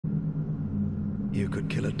You could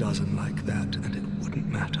kill a dozen like that, and it wouldn't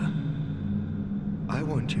matter. I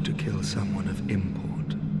want you to kill someone of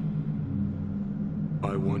import.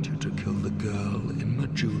 I want you to kill the girl in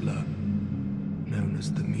Majula, known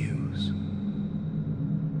as the Muse.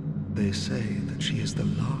 They say that she is the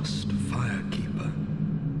last firekeeper,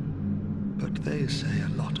 but they say a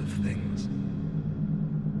lot of things.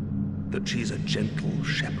 That she's a gentle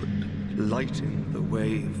shepherd, lighting the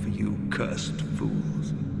way for you cursed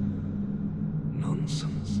fools.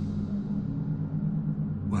 Nonsense.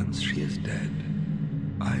 Once she is dead,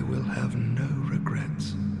 I will have no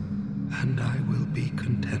regrets, and I will be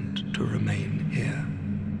content to remain here.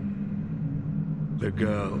 The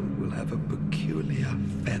girl will have a peculiar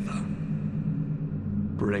feather.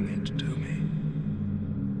 Bring it to me.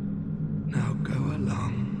 Now go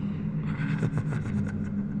along.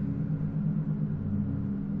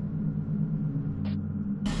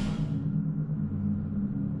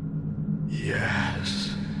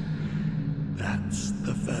 Yes, that's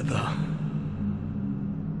the feather.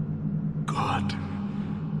 Good.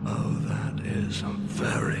 Oh, that is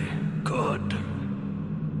very good.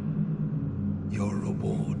 Your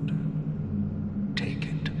reward. Take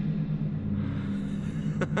it.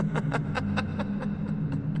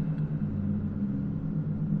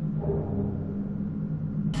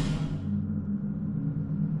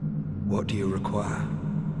 What do you require?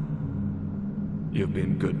 You've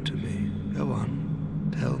been good to me. Go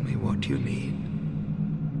on. Tell me what you need.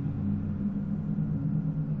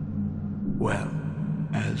 Well,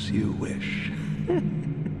 as you wish.